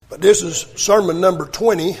But this is sermon number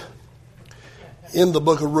 20 in the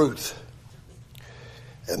book of Ruth.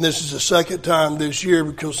 And this is the second time this year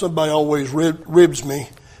because somebody always ribs me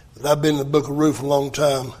that I've been in the book of Ruth a long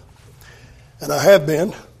time. And I have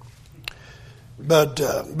been. But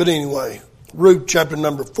anyway, Ruth chapter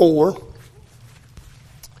number 4.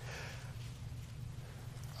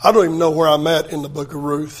 I don't even know where I'm at in the book of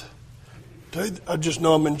Ruth. I just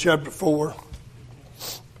know I'm in chapter 4.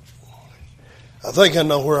 I think I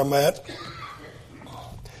know where I'm at.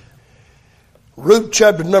 Ruth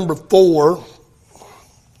chapter number 4.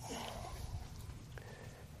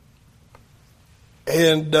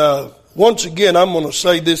 And once again, I'm going to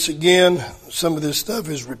say this again. Some of this stuff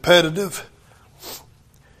is repetitive.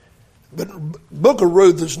 But book of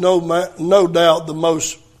Ruth is no doubt the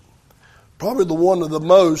most, probably the one of the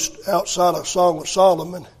most outside of Song of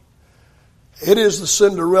Solomon. It is the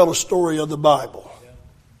Cinderella story of the Bible.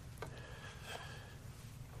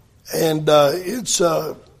 And it's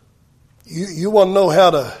you want to know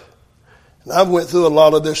how to, and I've went through a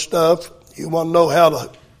lot of this stuff. You want to know how to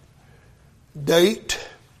date.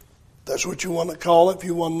 That's what you want to call it. If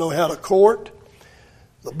you want to know how to court,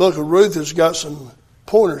 the book of Ruth has got some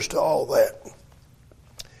pointers to all that.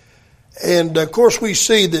 And of course we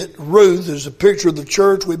see that Ruth is a picture of the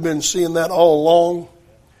church. We've been seeing that all along.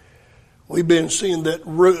 We've been seeing that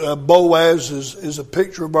Boaz is a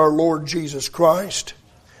picture of our Lord Jesus Christ,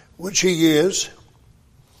 which he is.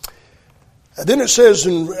 And then it says,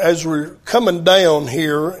 as we're coming down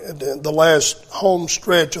here, the last home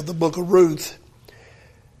stretch of the book of Ruth,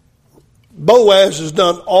 Boaz has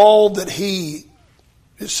done all that he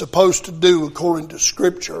is supposed to do according to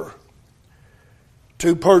Scripture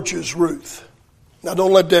to purchase Ruth. Now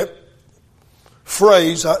don't let that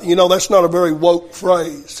phrase, that's not a very woke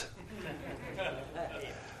phrase.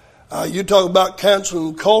 You talk about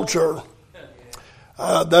canceling culture.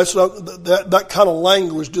 That kind of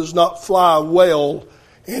language does not fly well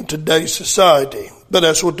in today's society. But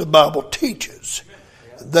that's what the Bible teaches.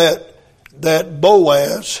 That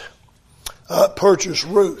Boaz purchased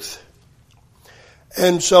Ruth.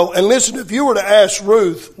 And listen, if you were to ask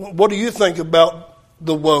Ruth, what do you think about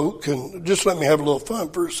the woke? And just let me have a little fun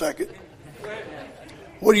for a second.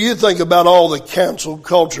 What do you think about all the cancel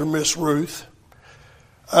culture, Miss Ruth?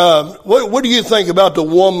 What do you think about the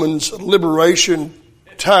woman's liberation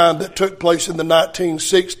time that took place in the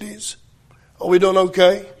 1960s? Are we doing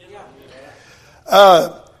okay?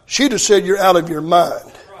 She'd have said you're out of your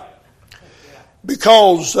mind.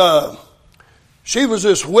 Because she was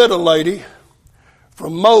this widow lady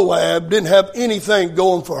from Moab, didn't have anything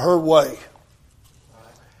going for her way.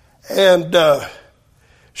 And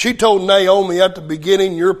she told Naomi at the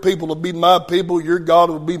beginning, your people will be my people, your God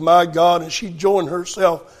will be my God. And she joined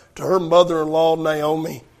herself to her mother-in-law,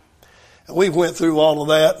 Naomi. And we went through all of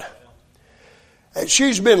that. And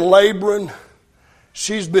she's been laboring.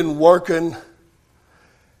 She's been working.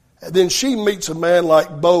 And then she meets a man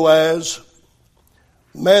like Boaz,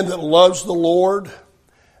 a man that loves the Lord,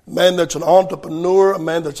 a man that's an entrepreneur, a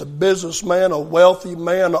man that's a businessman, a wealthy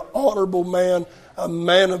man, an honorable man, a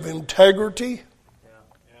man of integrity.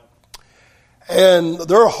 And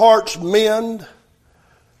their hearts mend.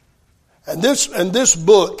 And this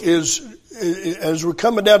book is, as we're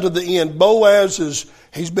coming down to the end, Boaz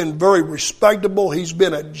he's been very respectable. He's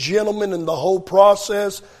been a gentleman in the whole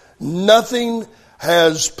process. Nothing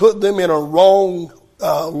has put them in a wrong,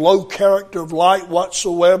 low character of light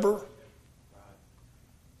whatsoever.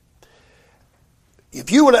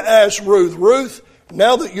 If you were to ask Ruth,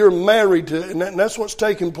 now that you're married to, and that's what's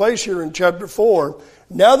taking place here in chapter 4,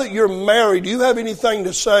 now that you're married, do you have anything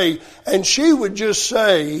to say? And she would just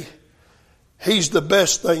say, he's the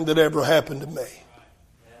best thing that ever happened to me.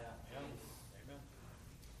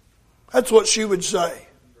 That's what she would say.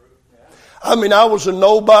 I mean, I was a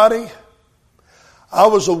nobody. I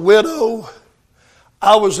was a widow.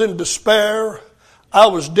 I was in despair. I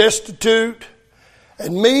was destitute.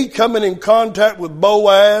 And me coming in contact with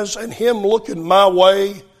Boaz and him looking my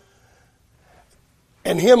way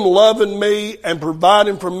and him loving me and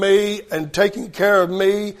providing for me and taking care of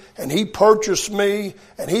me, and he purchased me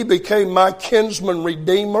and he became my kinsman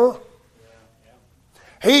redeemer.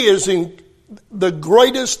 He is the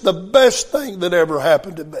greatest, the best thing that ever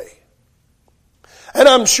happened to me. And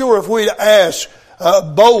I'm sure if we'd ask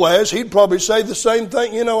Boaz, he'd probably say the same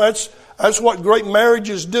thing. That's what great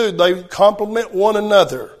marriages do. They complement one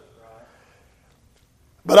another.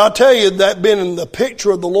 But I tell you, that being in the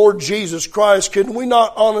picture of the Lord Jesus Christ, can we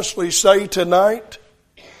not honestly say tonight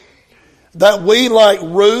that we, like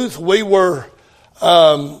Ruth, we were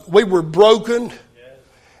broken,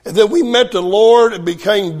 and then we met the Lord and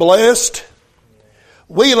became blessed?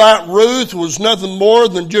 We, like Ruth, was nothing more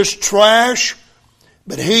than just trash,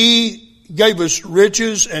 but he gave us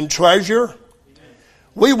riches and treasure.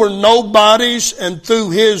 We were nobodies, and through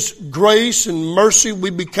his grace and mercy, we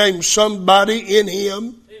became somebody in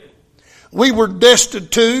him. We were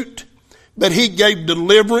destitute, but he gave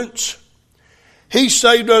deliverance. He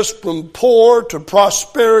saved us from poor to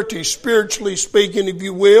prosperity, spiritually speaking, if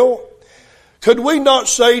you will. Could we not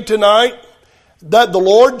say tonight that the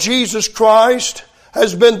Lord Jesus Christ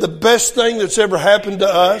has been the best thing that's ever happened to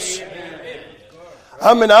us?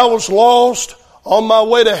 I mean, I was lost on my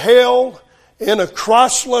way to hell in a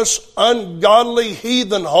Christless, ungodly,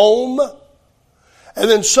 heathen home. And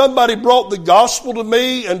then somebody brought the gospel to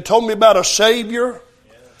me and told me about a Savior,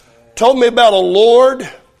 told me about a Lord,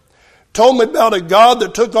 told me about a God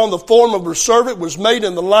that took on the form of a servant, was made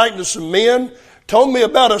in the likeness of men, told me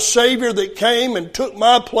about a Savior that came and took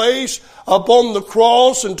my place up on the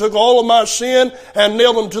cross and took all of my sin and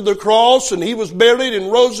nailed him to the cross, and he was buried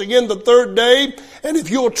and rose again the third day. And if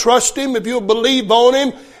you'll trust him, if you'll believe on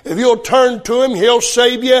him, if you'll turn to him, he'll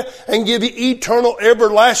save you and give you eternal,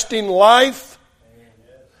 everlasting life.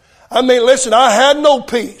 I mean, listen, I had no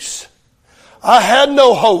peace. I had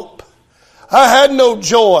no hope. I had no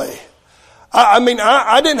joy. I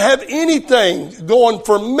didn't have anything going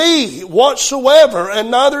for me whatsoever,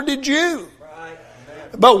 and neither did you.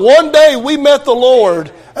 But one day we met the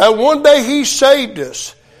Lord, and one day he saved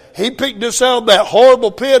us. He picked us out of that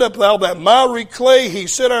horrible pit, up out of that miry clay. He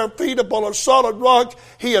set our feet upon a solid rock.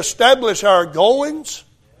 He established our goings.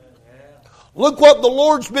 Look what the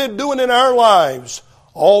Lord's been doing in our lives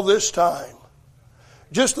all this time.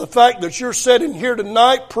 Just the fact that you're sitting here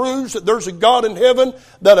tonight proves that there's a God in heaven,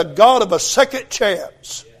 that a God of a second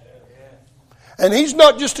chance. And he's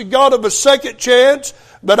not just a God of a second chance,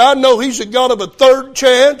 but I know he's a God of a third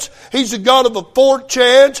chance. He's a God of a fourth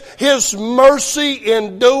chance. His mercy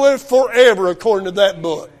endureth forever, according to that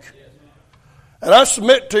book. And I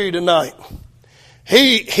submit to you tonight,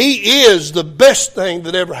 he is the best thing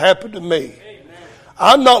that ever happened to me.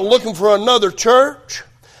 I'm not looking for another church.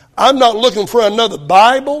 I'm not looking for another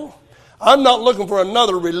Bible. I'm not looking for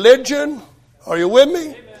another religion. Are you with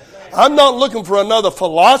me? I'm not looking for another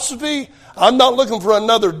philosophy. I'm not looking for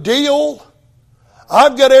another deal.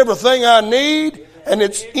 I've got everything I need, and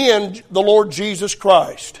it's in the Lord Jesus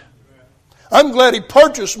Christ. I'm glad he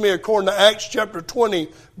purchased me, according to Acts chapter 20,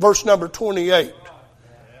 verse number 28.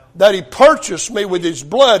 That he purchased me with his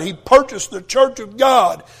blood. He purchased the church of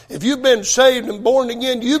God. If you've been saved and born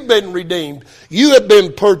again, you've been redeemed. You have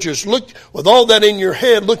been purchased. Look, with all that in your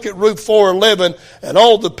head, look at Ruth 4:11, and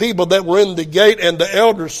all the people that were in the gate, and the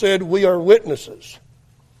elders said, we are witnesses.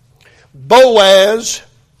 Boaz,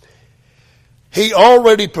 he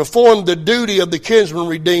already performed the duty of the kinsman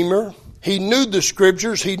redeemer. He knew the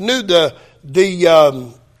scriptures. He knew the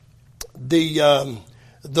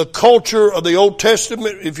culture of the Old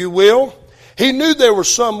Testament, if you will. He knew there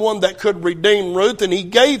was someone that could redeem Ruth, and he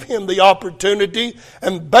gave him the opportunity.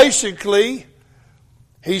 And basically,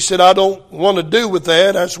 he said, I don't want to do with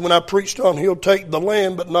that. That's when I preached on he'll take the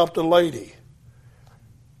land, but not the lady.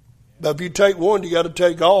 But if you take one, you got to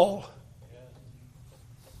take all.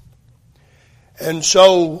 And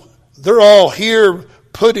so they're all here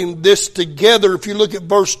putting this together. If you look at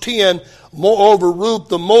verse 10, moreover, Ruth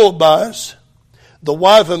the Moabitess, the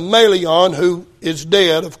wife of Malion, who is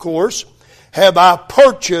dead, of course, have I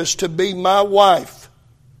purchased to be my wife.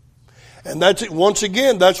 And that's it. Once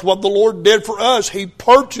again, that's what the Lord did for us. He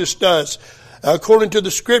purchased us. According to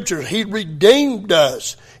the scriptures, he redeemed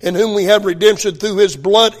us, in whom we have redemption through his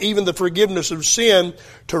blood, even the forgiveness of sin,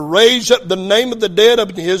 to raise up the name of the dead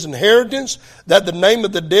up to his inheritance, that the name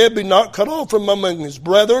of the dead be not cut off from among his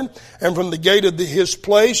brethren, and from the gate of his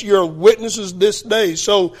place. You're witnesses this day.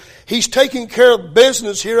 So he's taking care of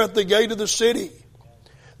business here at the gate of the city.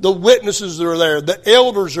 The witnesses are there. The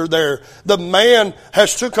elders are there. The man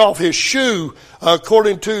has took off his shoe,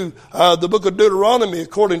 according to the book of Deuteronomy,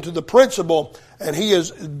 according to the principle, and he has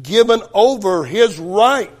given over his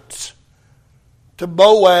rights to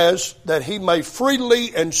Boaz that he may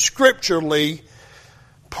freely and scripturally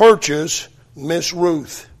purchase Miss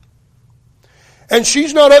Ruth. And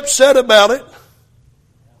she's not upset about it.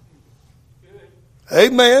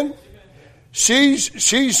 Amen.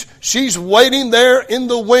 She's waiting there in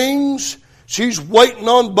the wings. She's waiting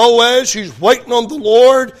on Boaz. She's waiting on the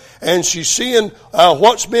Lord. And she's seeing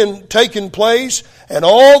what's been taking place. And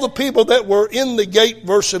all the people that were in the gate,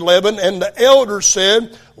 verse 11, and the elders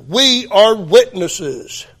said, we are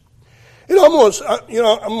witnesses. I'm going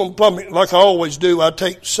to probably, like I always do, I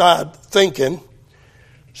take side thinking.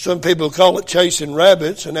 Some people call it chasing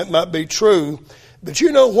rabbits, and that might be true. But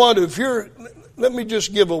you know what? Let let me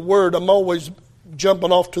just give a word. I'm always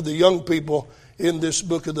jumping off to the young people in this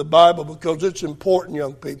book of the Bible because it's important,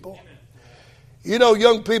 young people. You know,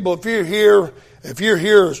 young people, if you're here,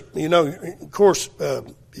 you know, of course,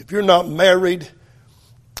 if you're not married,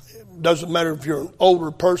 it doesn't matter if you're an older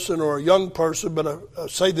person or a young person, but I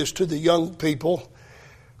say this to the young people.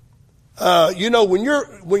 You know, when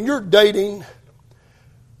you're dating,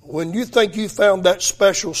 when you think you found that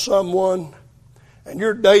special someone, and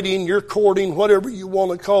you're dating, you're courting, whatever you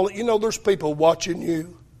want to call it, you know, there's people watching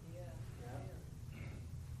you.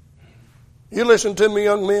 You listen to me,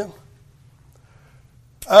 young men.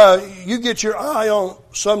 You get your eye on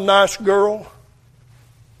some nice girl.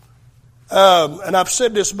 And I've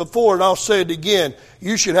said this before and I'll say it again.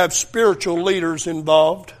 You should have spiritual leaders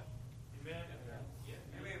involved.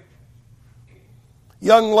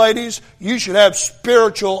 Young ladies, you should have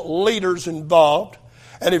spiritual leaders involved.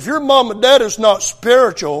 And if your mom and dad is not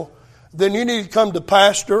spiritual, then you need to come to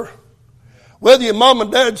pastor. Whether your mom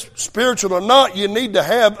and dad's spiritual or not, you need to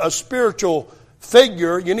have a spiritual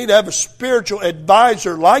figure. You need to have a spiritual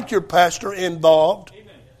advisor like your pastor involved.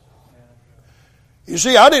 You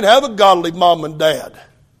see, I didn't have a godly mom and dad.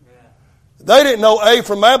 They didn't know A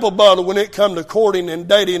from apple butter when it come to courting and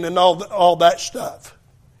dating and all that stuff.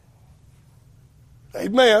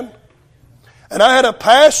 Amen. And I had a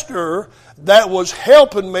pastor that was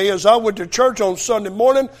helping me as I went to church on Sunday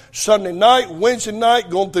morning, Sunday night, Wednesday night,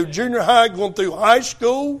 going through junior high, going through high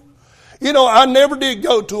school. You know, I never did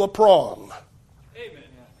go to a prom. Amen.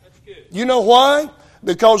 That's good. You know why?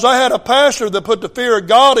 Because I had a pastor that put the fear of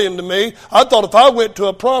God into me. I thought if I went to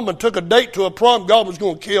a prom and took a date to a prom, God was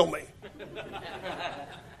going to kill me.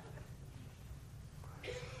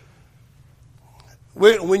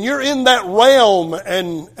 When you're in that realm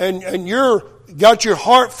and you're got your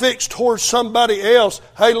heart fixed towards somebody else,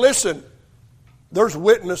 hey, listen, there's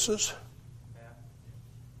witnesses.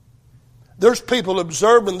 There's people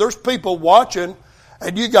observing, there's people watching,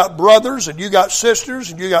 and you got brothers and you got sisters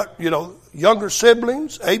and you got, you know, younger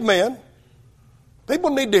siblings. Amen.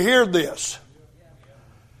 People need to hear this.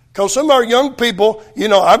 Because some of our young people, you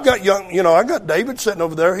know, I got David sitting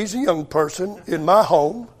over there. He's a young person in my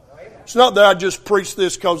home. It's not that I just preach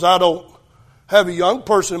this because I don't have a young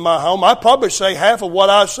person in my home. I probably say half of what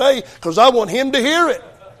I say because I want him to hear it.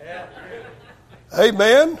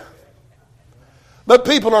 Amen. But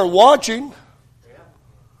people are watching.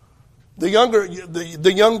 The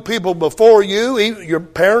young people before you, your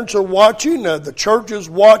parents are watching. The church is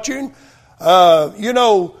watching. You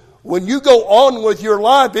know, when you go on with your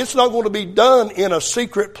life, it's not going to be done in a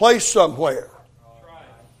secret place somewhere.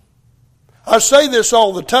 I say this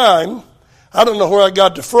all the time. I don't know where I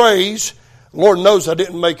got the phrase. Lord knows I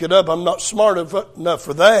didn't make it up. I'm not smart enough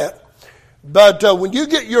for that. But when you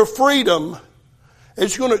get your freedom,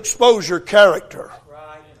 it's going to expose your character.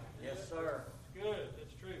 Right. Yes, sir. Good.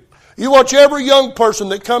 That's true. You watch every young person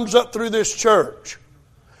that comes up through this church.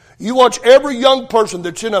 You watch every young person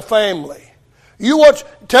that's in a family. You watch,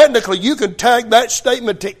 technically, you can tag that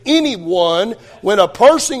statement to anyone. When a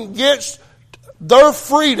person gets their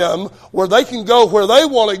freedom, where they can go where they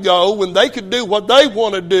want to go, when they can do what they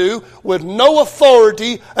want to do, with no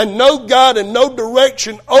authority and no guide and no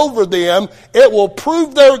direction over them, it will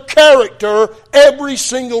prove their character every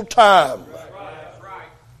single time. That's right.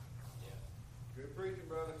 Good preaching,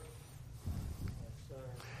 brother.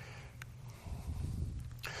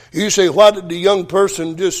 You say, why did the young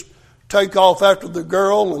person just take off after the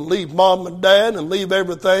girl and leave mom and dad and leave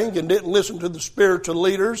everything and didn't listen to the spiritual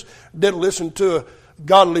leaders, didn't listen to a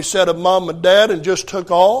godly set of mom and dad and just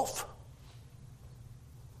took off?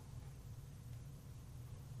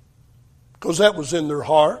 Because that was in their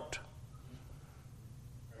heart.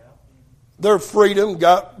 Their freedom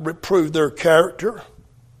proved their character.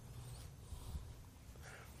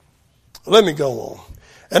 Let me go on.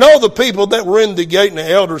 And all the people that were in the gate and the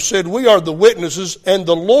elders said, we are the witnesses, and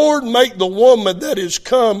the Lord make the woman that is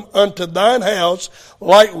come unto thine house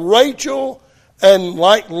like Rachel and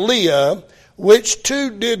like Leah, which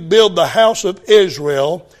two did build the house of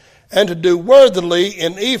Israel, and to do worthily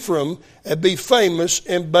in Ephraim, and be famous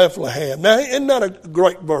in Bethlehem. Now, isn't that a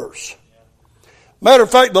great verse? Matter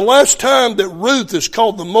of fact, the last time that Ruth is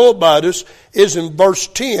called the Moabitess is in verse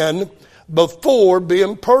 10, before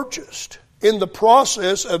being purchased. In the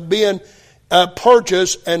process of being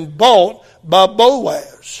purchased and bought by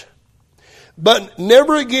Boaz. But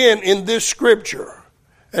never again in this scripture,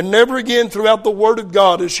 and never again throughout the Word of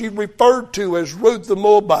God, is she referred to as Ruth the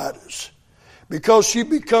Moabitess, because she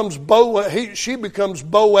becomes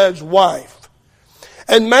Boaz's wife.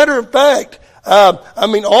 And matter of fact,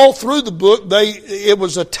 All through the book, it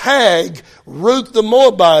was a tag, Ruth the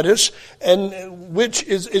Moabitess, and which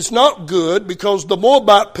is not good because the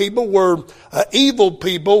Moabite people were evil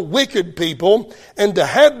people, wicked people, and to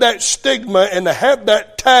have that stigma and to have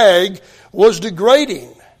that tag was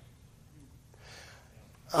degrading.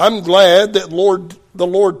 I'm glad that the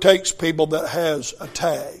Lord takes people that has a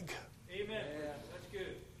tag. Amen. That's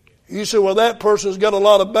good. You say, well, that person's got a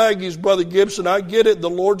lot of baggage, Brother Gibson. I get it. The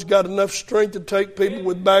Lord's got enough strength to take people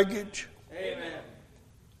with baggage. Amen.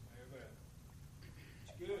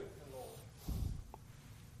 It's good.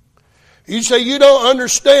 You say you don't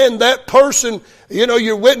understand that person,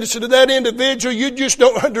 you're witnessing to that individual, you just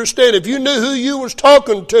don't understand. If you knew who you was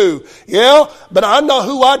talking to, yeah, but I know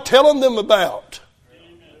who I'm telling them about.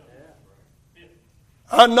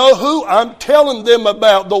 I know who I'm telling them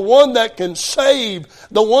about, the one that can save,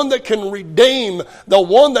 the one that can redeem, the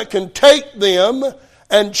one that can take them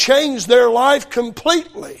and change their life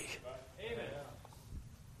completely.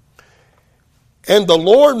 And the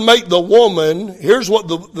Lord make the woman, here's what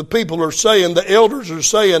the people are saying, the elders are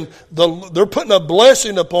saying, they're putting a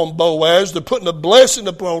blessing upon Boaz, they're putting a blessing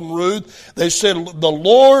upon Ruth. They said, the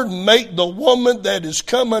Lord make the woman that is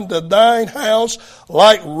coming to thine house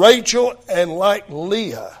like Rachel and like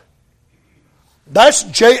Leah.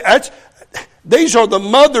 These are the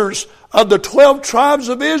mothers of the 12 tribes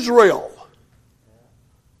of Israel.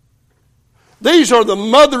 These are the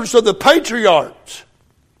mothers of the patriarchs.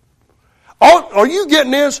 Are you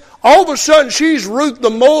getting this? All of a sudden she's Ruth the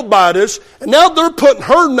Moabitess, and now they're putting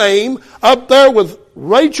her name up there with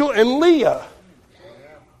Rachel and Leah.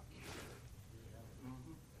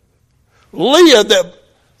 Leah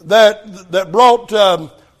that brought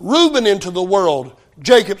Reuben into the world,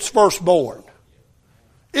 Jacob's firstborn,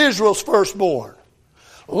 Israel's firstborn.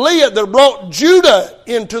 Leah that brought Judah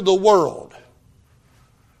into the world,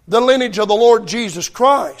 the lineage of the Lord Jesus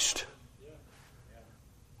Christ.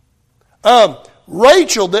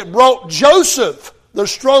 Rachel that brought Joseph, the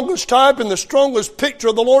strongest type and the strongest picture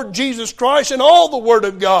of the Lord Jesus Christ and all the Word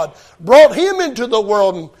of God, brought him into the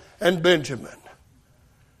world, and Benjamin.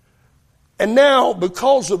 And now,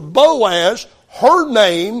 because of Boaz, her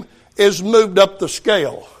name is moved up the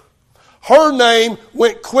scale. Her name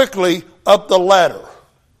went quickly up the ladder.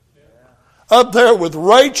 Up there with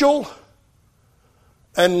Rachel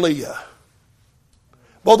and Leah.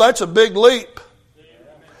 Well, that's a big leap.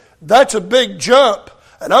 That's a big jump.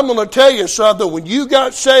 And I'm going to tell you something. When you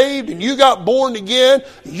got saved and you got born again,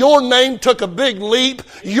 your name took a big leap.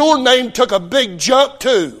 Your name took a big jump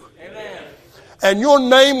too. Amen. And your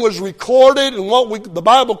name was recorded in what the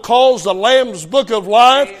Bible calls the Lamb's Book of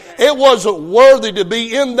Life. Amen. It wasn't worthy to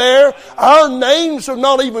be in there. Our names are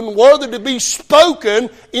not even worthy to be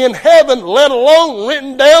spoken in heaven, let alone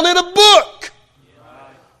written down in a book.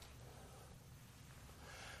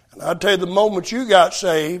 And I tell you, the moment you got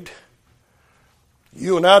saved,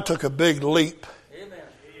 you and I took a big leap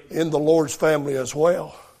in the Lord's family as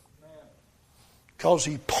well. Because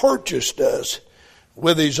He purchased us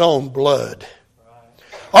with His own blood.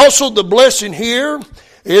 Also, the blessing here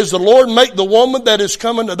is the Lord make the woman that is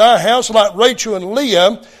coming to thy house like Rachel and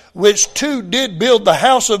Leah, which two did build the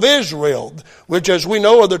house of Israel, which as we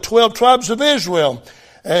know are the 12 tribes of Israel.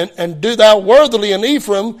 And do thou worthily in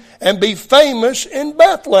Ephraim, and be famous in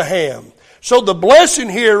Bethlehem. So the blessing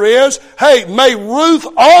here is, hey, may Ruth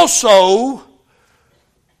also,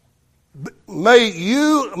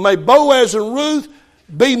 may Boaz and Ruth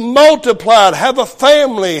be multiplied, have a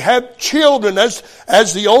family, have children.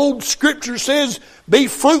 As the old scripture says, be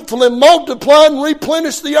fruitful and multiply and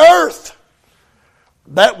replenish the earth.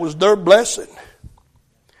 That was their blessing.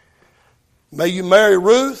 May you marry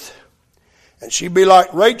Ruth. And she be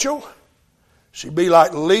like Rachel, she be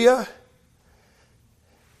like Leah,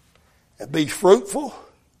 and be fruitful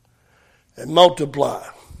and multiply.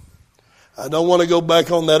 I don't want to go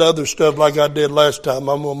back on that other stuff like I did last time.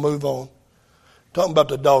 I'm going to move on. Talking about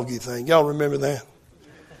the doggy thing. Y'all remember that?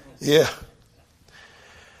 Yeah.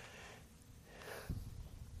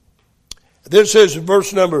 Then it says in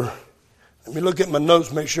verse number, let me look at my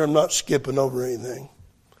notes, make sure I'm not skipping over anything.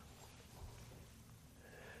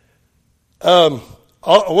 I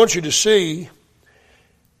want you to see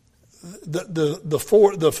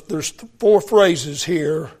there's four phrases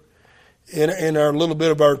here in our little bit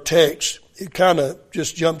of our text. It kind of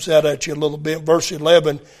just jumps out at you a little bit. Verse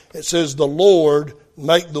 11, it says, the Lord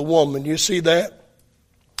make the woman. You see that?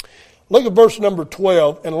 Look at verse number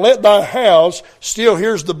 12. And let thy house, still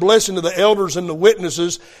here's the blessing of the elders and the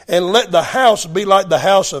witnesses, and let the house be like the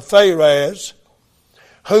house of Pharez,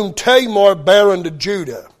 whom Tamar bare unto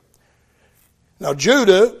Judah. Now,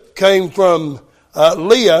 Judah came from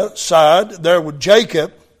Leah's side there with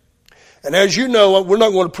Jacob. And as you know, we're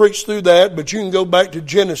not going to preach through that, but you can go back to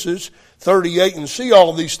Genesis 38 and see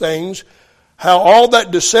all these things, how all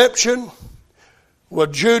that deception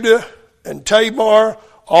with Judah and Tamar,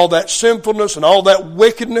 all that sinfulness and all that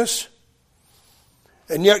wickedness,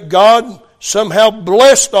 and yet God somehow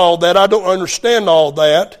blessed all that. I don't understand all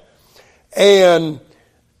that. And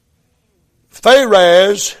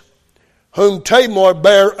Pharez, whom Tamar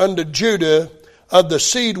bare unto Judah, of the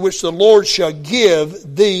seed which the Lord shall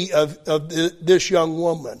give thee of this young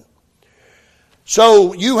woman.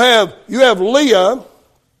 So you have Leah,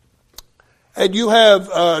 and you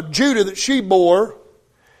have Judah that she bore,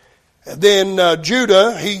 and then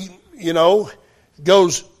Judah, he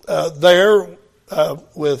goes there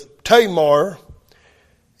with Tamar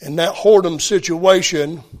in that whoredom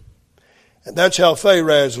situation, and that's how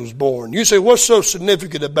Pharez was born. You say, what's so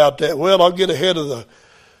significant about that? Well, I'll get ahead of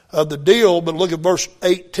the deal, but look at verse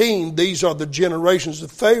 18. These are the generations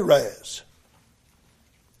of Pharez.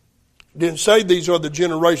 Didn't say these are the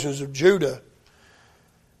generations of Judah,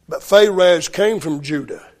 but Pharez came from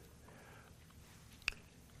Judah.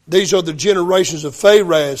 These are the generations of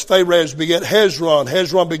Pharez. Pharez begat Hezron.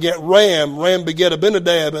 Hezron begat Ram. Ram begat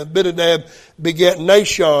Abinadab. Abinadab begat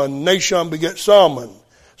Nahshon. Nahshon begat Salmon.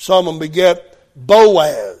 Salmon begat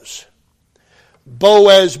Boaz.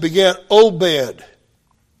 Boaz begat Obed.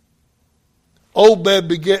 Obed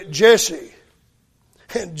begat Jesse,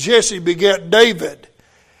 and Jesse begat David.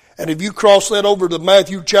 And if you cross that over to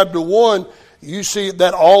Matthew chapter 1, you see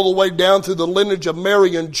that all the way down through the lineage of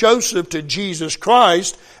Mary and Joseph to Jesus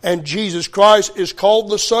Christ, and Jesus Christ is called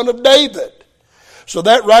the Son of David. So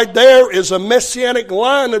that right there is a messianic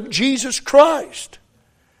line of Jesus Christ.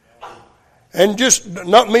 And just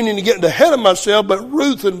not meaning to get ahead of myself, but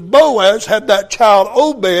Ruth and Boaz had that child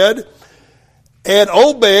Obed. And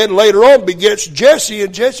Obed later on begets Jesse,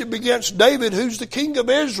 and Jesse begets David, who's the king of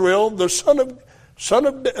Israel, the son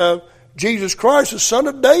of Jesus Christ, the son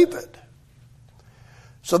of David.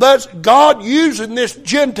 So that's God using this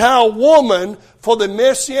Gentile woman for the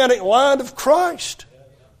messianic line of Christ.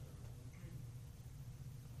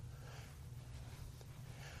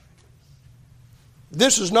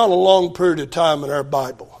 This is not a long period of time in our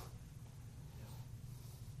Bible.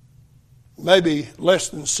 Maybe less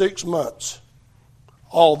than 6 months.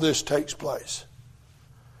 All this takes place.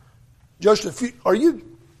 Just a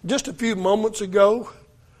few moments ago,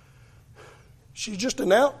 she's just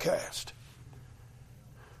an outcast.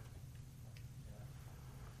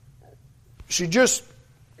 She just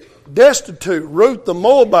destitute. Ruth the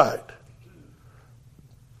Moabite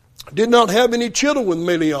did not have any children with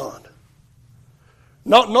Milion.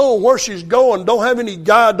 Not knowing where she's going, don't have any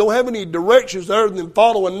guide, don't have any directions other than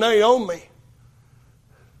following Naomi.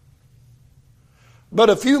 But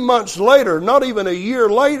a few months later, not even a year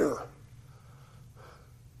later,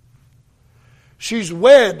 she's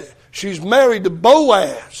wed, she's married to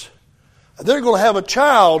Boaz. They're going to have a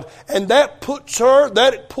child, and that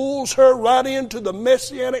pulls her right into the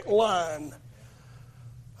messianic line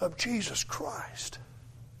of Jesus Christ.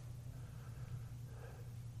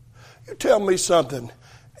 You tell me something.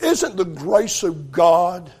 Isn't the grace of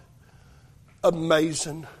God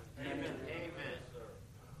amazing?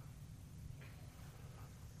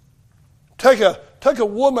 Take a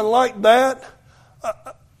woman like that,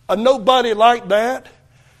 a nobody like that,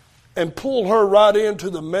 and pull her right into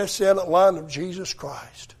the messianic line of Jesus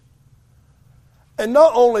Christ. And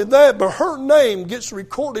not only that, but her name gets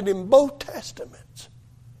recorded in both Testaments.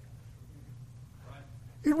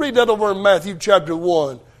 You read that over in Matthew chapter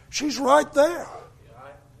 1. She's right there.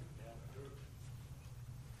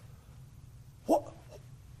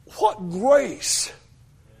 What grace.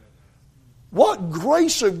 What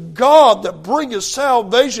grace of God that bringeth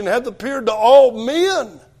salvation hath appeared to all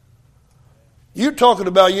men. You're talking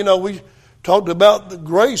about, we talked about the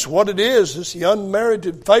grace, what it is. It's the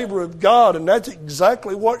unmerited favor of God. And that's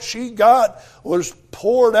exactly what she got, was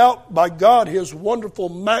poured out by God, His wonderful,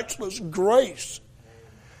 matchless grace.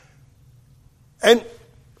 And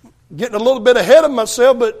getting a little bit ahead of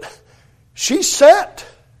myself, but she's set.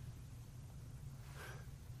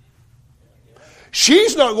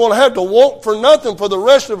 She's not going to have to want for nothing for the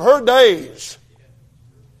rest of her days.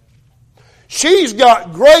 She's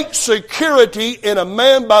got great security in a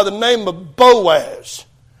man by the name of Boaz.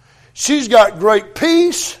 She's got great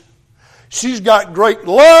peace. She's got great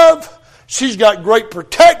love. She's got great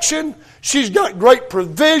protection. She's got great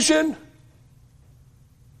provision.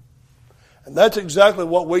 And that's exactly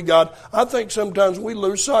what we got. I think sometimes we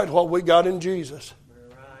lose sight of what we got in Jesus.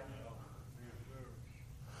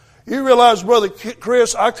 You realize, Brother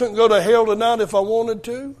Chris, I couldn't go to hell tonight if I wanted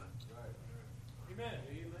to.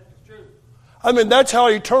 I mean, that's how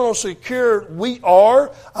eternal secure we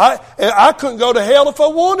are. I couldn't go to hell if I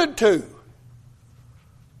wanted to.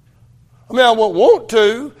 I mean, I won't want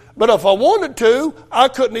to, but if I wanted to, I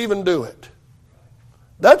couldn't even do it.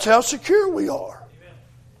 That's how secure we are.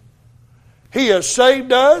 He has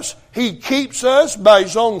saved us. He keeps us by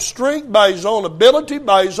His own strength, by His own ability,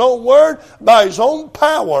 by His own word, by His own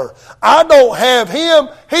power. I don't have Him.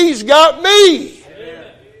 He's got me. Amen.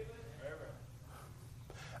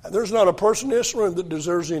 And there's not a person in this room that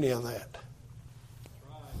deserves any of that.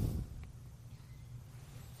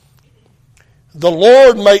 The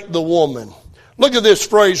Lord make the woman. Look at this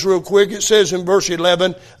phrase real quick. It says in verse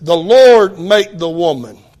 11, the Lord make the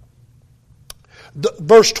woman.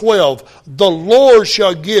 Verse 12, the Lord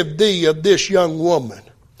shall give thee of this young woman.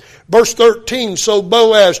 Verse 13, so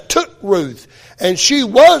Boaz took Ruth, and she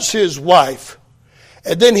was his wife.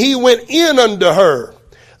 And then he went in unto her.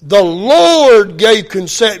 The Lord gave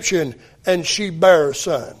conception, and she bare a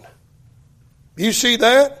son. You see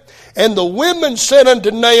that? And the women said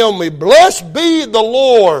unto Naomi, blessed be the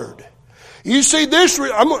Lord. You see this,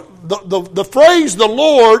 the phrase the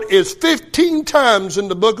Lord is 15 times in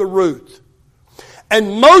the book of Ruth.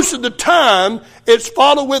 And most of the time, it's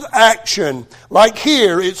followed with action. Like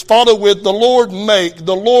here, it's followed with the Lord make,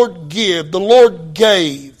 the Lord give, the Lord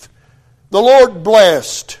gave, the Lord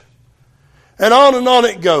blessed. And on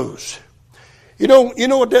it goes. You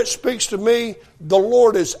know what that speaks to me? The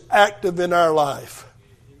Lord is active in our life.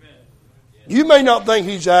 You may not think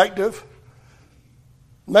He's active.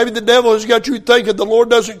 Maybe the devil has got you thinking the Lord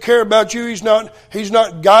doesn't care about you. He's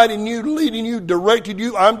not guiding you, leading you, directing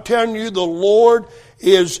you. I'm telling you, the Lord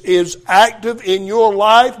is active in your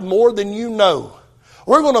life more than you know.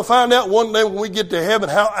 We're going to find out one day when we get to heaven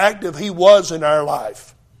how active He was in our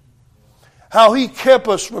life. How He kept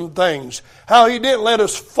us from things. How He didn't let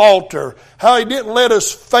us falter. How He didn't let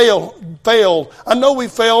us fail. I know we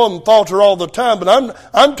fail and falter all the time, but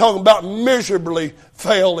I'm talking about miserably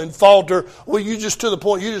fail and falter. Well, you just to the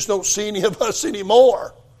point you just don't see any of us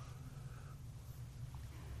anymore.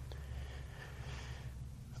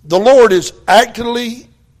 The Lord is actively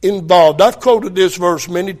involved. I've quoted this verse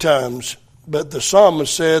many times, but the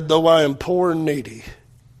psalmist said, though I am poor and needy,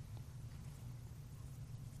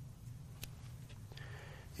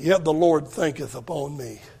 yet the Lord thinketh upon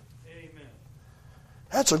me. Amen.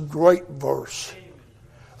 That's a great verse. Amen.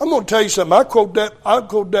 I'm going to tell you something. I quote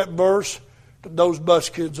that verse to those bus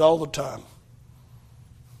kids all the time.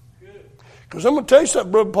 Because I'm going to tell you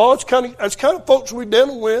something, Brother Paul. That's kind of folks we're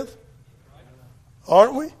dealing with,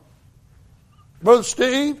 aren't we? Brother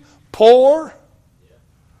Steve, poor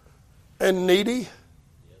and needy.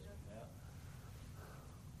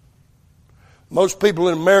 Most people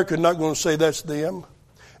in America are not going to say that's them.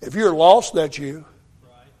 If you're lost, that's you.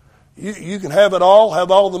 You can have it all, have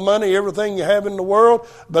all the money, everything you have in the world.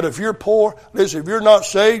 But if you're poor, listen, if you're not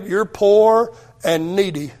saved, you're poor and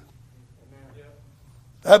needy.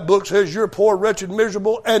 That book says you're poor, wretched,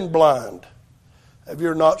 miserable, and blind if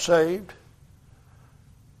you're not saved.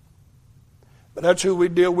 But that's who we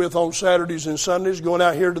deal with on Saturdays and Sundays, going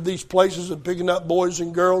out here to these places and picking up boys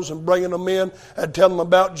and girls and bringing them in and telling them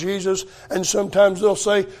about Jesus. And sometimes they'll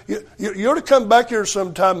say, you ought to come back here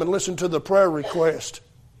sometime and listen to the prayer request.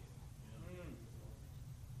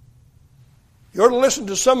 You ought to listen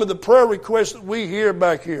to some of the prayer requests that we hear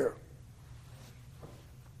back here.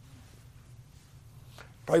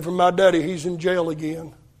 Pray for my daddy, he's in jail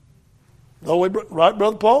again. No, right,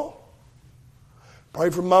 Brother Paul? Pray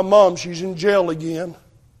for my mom, she's in jail again.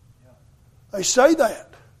 They say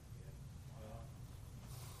that.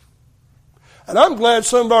 And I'm glad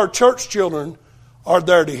some of our church children are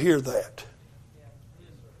there to hear that.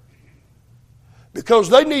 Because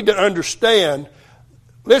they need to understand,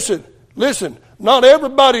 listen, not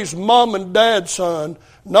everybody's mom and dad's son,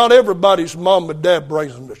 not everybody's mom and dad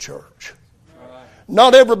brings them to church.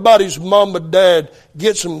 Not everybody's mom and dad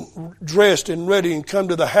gets them dressed and ready and come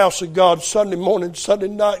to the house of God Sunday morning, Sunday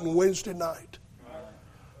night, and Wednesday night.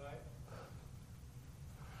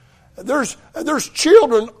 There's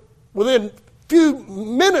children within a few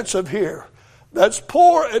minutes of here that's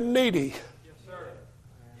poor and needy.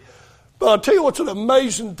 But I'll tell you what's an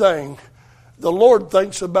amazing thing. The Lord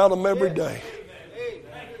thinks about them every day.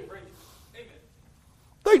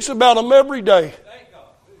 Thinks about them every day.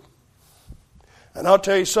 And I'll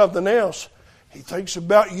tell you something else. He thinks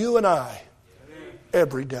about you and I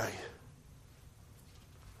every day.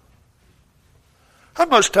 How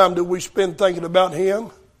much time do we spend thinking about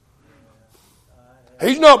Him?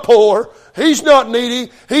 He's not poor. He's not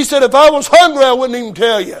needy. He said, if I was hungry, I wouldn't even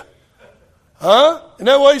tell you. Huh? Isn't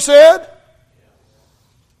that what He said?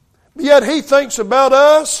 But yet He thinks about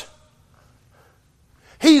us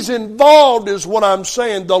He's involved is what I'm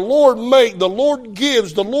saying. The Lord makes, the Lord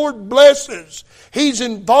gives, the Lord blesses. He's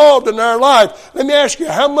involved in our life. Let me ask you,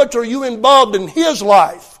 how much are you involved in His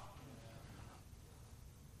life?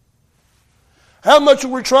 How much are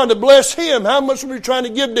we trying to bless Him? How much are we trying to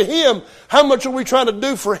give to Him? How much are we trying to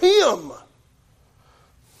do for Him?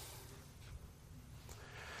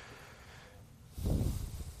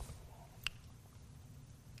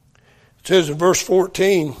 It says in verse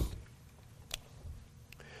 14,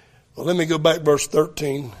 well, let me go back to verse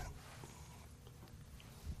 13.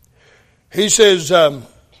 He says, so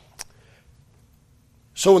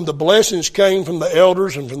when the blessings came from the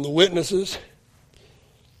elders and from the witnesses,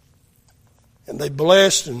 and they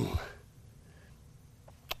blessed and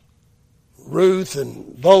Ruth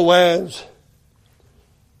and Boaz,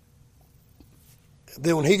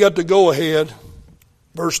 then when he got to go ahead,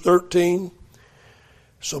 verse 13,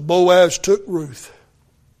 so Boaz took Ruth.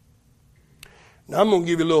 Now I'm going to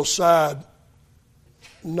give you a little side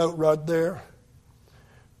note right there.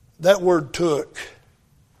 That word took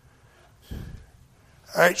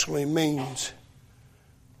actually means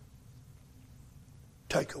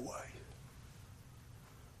take away.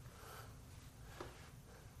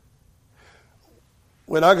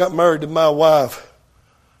 When I got married to my wife,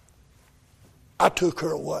 I took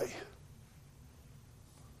her away.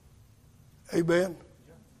 Amen?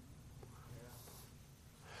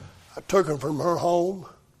 I took her from her home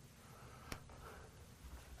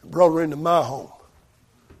and brought her into my home.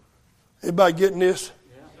 Anybody getting this?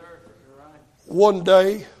 Yes, sir. You're right. One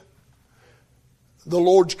day, the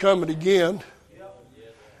Lord's coming again.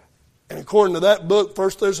 And according to that book,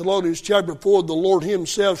 1 Thessalonians chapter 4, the Lord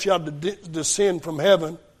Himself shall descend from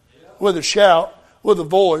heaven with a shout, with a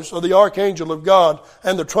voice of the archangel of God,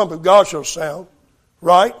 and the trumpet of God shall sound.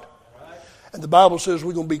 Right? And the Bible says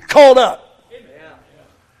we're going to be caught up.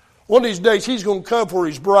 One of these days He's going to come for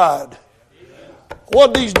His bride. One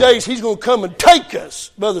of these days He's going to come and take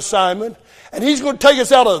us, Brother Simon. And He's going to take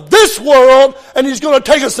us out of this world, and He's going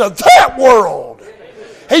to take us to that world.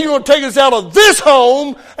 He's going to take us out of this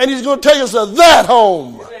home, and He's going to take us to that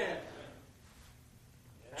home.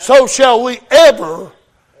 So shall we ever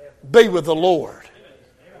be with the Lord.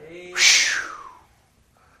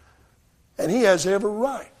 And He has every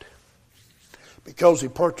right, because He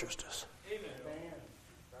purchased us.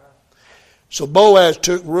 So Boaz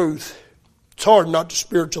took Ruth. It's hard not to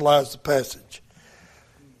spiritualize the passage.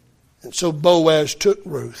 And so Boaz took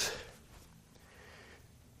Ruth.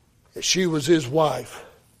 And she was his wife.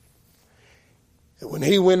 And when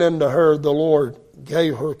he went unto her, the Lord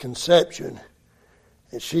gave her conception,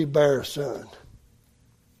 and she bare a son.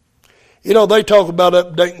 You know, they talk about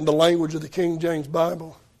updating the language of the King James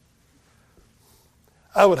Bible.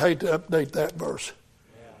 I would hate to update that verse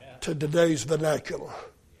to today's vernacular.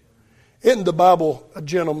 Isn't the Bible a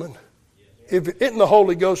gentleman? Isn't the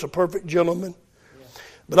Holy Ghost a perfect gentleman?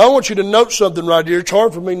 But I want you to note something right here. It's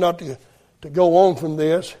hard for me not to go on from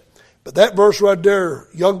this. But that verse right there,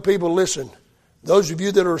 young people, listen. Those of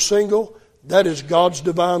you that are single, that is God's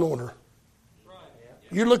divine order.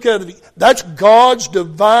 You look at it, that's God's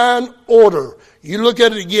divine order. You look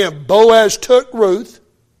at it again. Boaz took Ruth,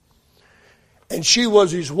 and she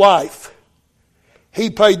was his wife. He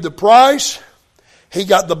paid the price. He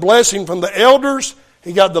got the blessing from the elders.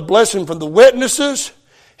 He got the blessing from the witnesses.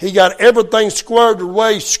 He got everything squared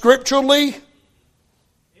away scripturally.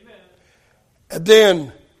 Amen. And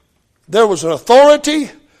then there was an authority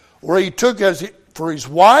where he took for his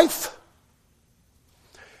wife.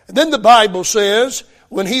 And then the Bible says,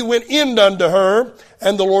 when he went in unto her,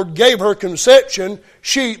 and the Lord gave her conception,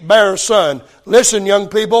 she bare a son. Listen, young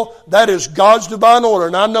people, that is God's divine order.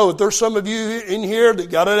 And I know if there's some of you in here that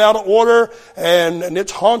got it out of order, and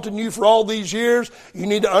it's haunting you for all these years, you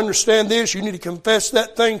need to understand this. You need to confess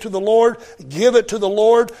that thing to the Lord, give it to the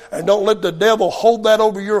Lord, and don't let the devil hold that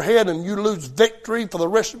over your head and you lose victory for the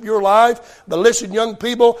rest of your life. But listen, young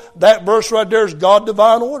people, that verse right there is God's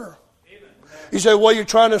divine order. Amen. You say, what are you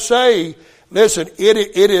trying to say? Listen,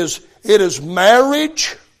 it is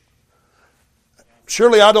marriage.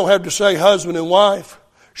 Surely I don't have to say husband and wife.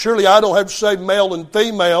 Surely I don't have to say male and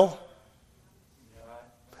female.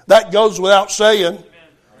 That goes without saying.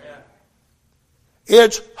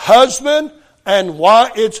 It's husband and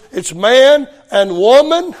wife. It's man and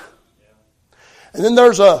woman. And then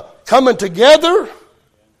there's a coming together.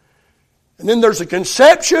 And then there's a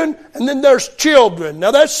conception. And then there's children.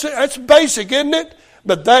 Now that's basic, isn't it?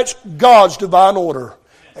 But that's God's divine order.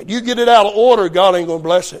 And you get it out of order, God ain't going to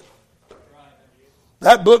bless it.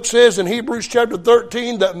 That book says in Hebrews chapter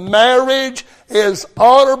 13 that marriage is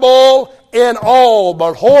honorable in all,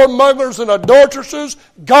 but whoremongers and adulteresses,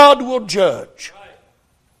 God will judge.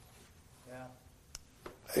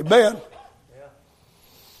 Amen.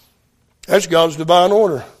 That's God's divine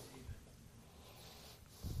order.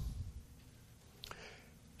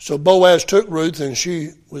 So Boaz took Ruth, and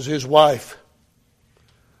she was his wife.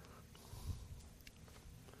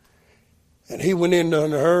 And he went in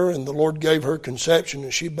unto her, and the Lord gave her conception,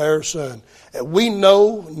 and she bare a son. And we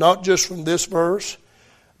know, not just from this verse,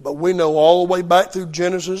 but we know all the way back through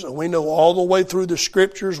Genesis, and we know all the way through the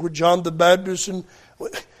Scriptures with John the Baptist, and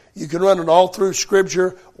you can run it all through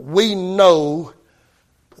Scripture. We know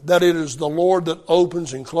that it is the Lord that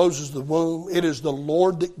opens and closes the womb. It is the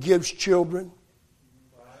Lord that gives children.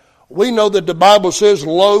 We know that the Bible says,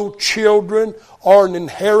 lo, children are an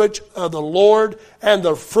inheritance of the Lord, and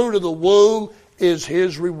the fruit of the womb is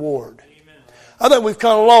His reward. Amen. I think we've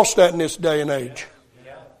kind of lost that in this day and age.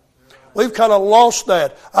 Yeah. We've kind of lost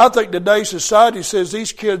that. I think today's society says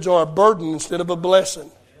these kids are a burden instead of a blessing.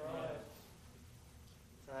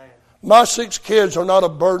 Right. My 6 kids are not a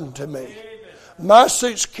burden to me. My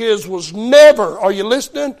 6 kids was never, are you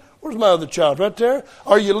listening? Where's my other child? Right there?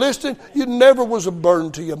 Are you listening? You never was a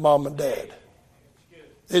burden to your mom and dad.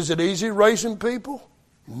 Is it easy raising people?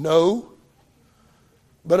 No.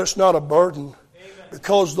 But it's not a burden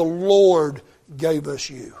because the Lord gave us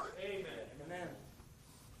you.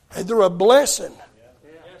 And they're a blessing.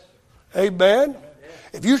 Amen.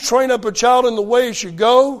 If you train up a child in the way it should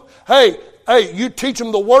go, hey, you teach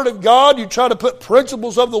them the Word of God, you try to put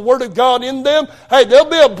principles of the Word of God in them, hey, they'll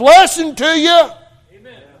be a blessing to you.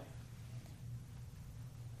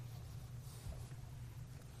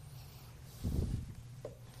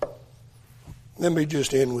 Let me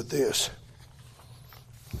just end with this.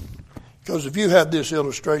 Because if you had this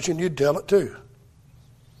illustration, you'd tell it too.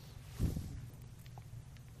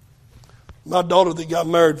 My daughter that got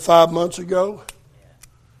married 5 months ago,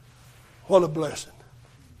 what a blessing.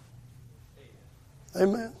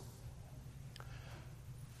 Amen.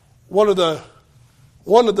 One of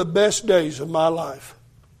the best days of my life.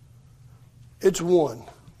 It's one.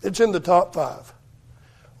 It's in the top 5.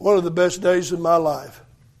 One of the best days of my life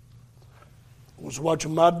was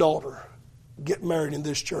watching my daughter get married in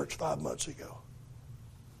this church 5 months ago.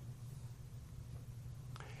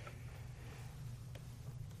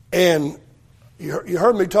 And you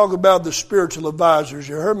heard me talk about the spiritual advisors.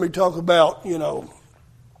 You heard me talk about,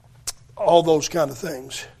 all those kind of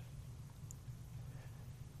things.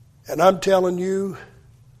 And I'm telling you,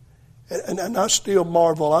 and I still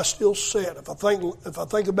marvel, I still say it. If I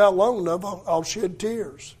think about it long enough, I'll shed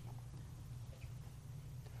tears.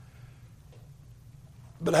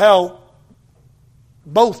 But how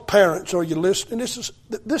both parents, are you listening?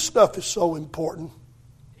 This stuff is so important.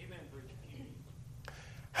 Amen.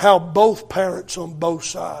 How both parents on both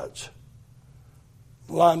sides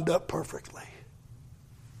lined up perfectly.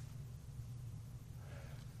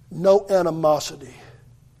 No animosity,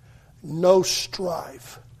 no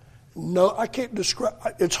strife, no. I can't describe.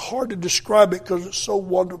 It's hard to describe it because it's so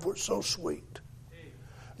wonderful, it's so sweet.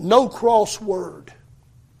 No cross word.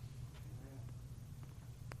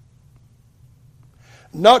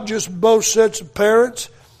 Not just both sets of parents,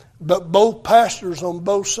 but both pastors on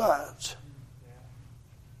both sides.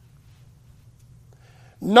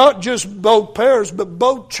 Not just both parents, but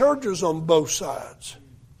both churches on both sides.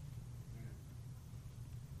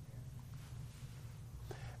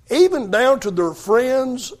 Even down to their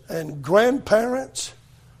friends and grandparents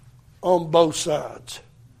on both sides.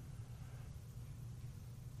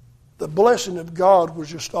 The blessing of God was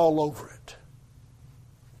just all over it.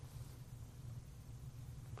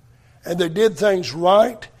 And they did things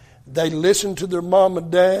right. They listened to their mom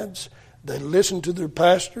and dads. They listened to their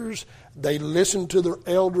pastors. They listened to their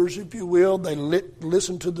elders, if you will. They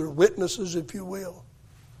listened to their witnesses, if you will.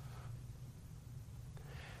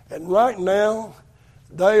 And right now,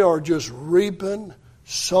 they are just reaping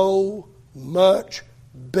so much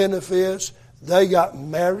benefits. They got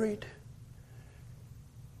married.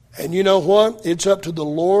 And you know what? It's up to the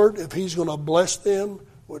Lord if He's going to bless them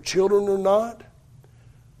with children or not.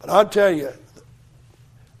 But I tell you,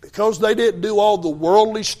 because they didn't do all the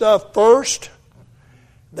worldly stuff first,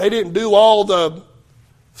 they didn't do all the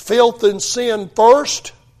filth and sin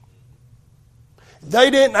first, they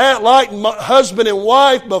didn't act like husband and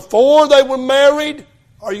wife before they were married.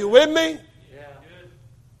 Are you with me? Yeah.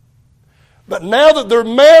 But now that they're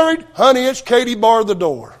married, honey, it's Katie bar the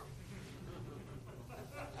door.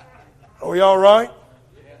 Are we all right?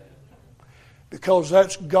 Because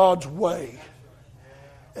that's God's way.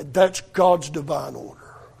 And that's God's divine order.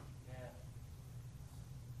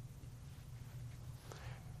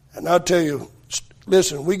 And I tell you,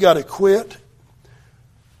 listen, we got to quit.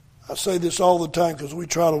 I say this all the time because we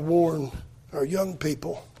try to warn our young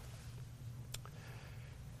people.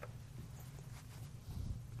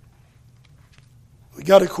 We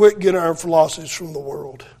got to quit getting our philosophies from the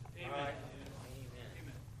world. Amen.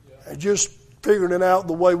 And just figuring it out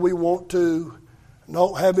the way we want to.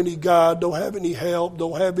 Don't have any guide, don't have any help,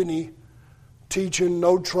 don't have any teaching,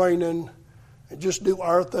 no training. And just do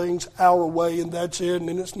our things our way, and that's it. And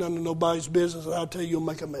then it's none of nobody's business. And I'll tell you, you'll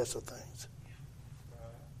make a mess of things.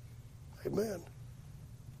 Amen.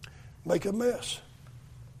 Make a mess.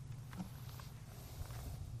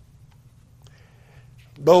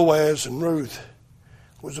 Boaz and Ruth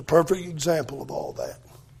was a perfect example of all that.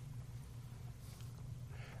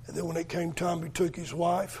 And then when it came time, he took his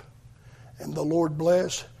wife, and the Lord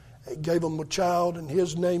blessed, and gave him a child, and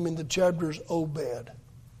his name in the chapter is Obed,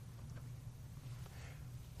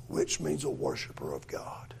 which means a worshiper of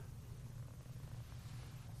God.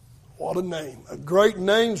 What a name. A great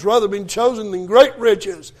name's rather been chosen than great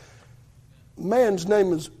riches. Man's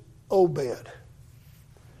name is Obed,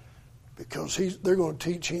 because they're going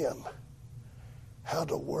to teach him how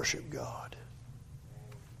to worship God.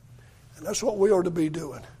 And that's what we are to be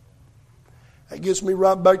doing. That gets me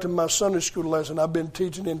right back to my Sunday school lesson I've been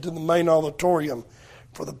teaching into the main auditorium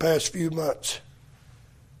for the past few months.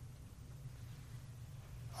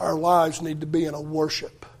 Our lives need to be in a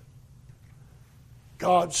worship.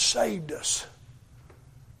 God saved us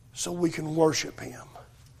so we can worship Him.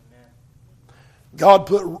 God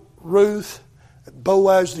put Ruth and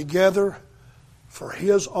Boaz together for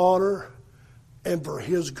His honor and for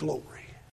His glory.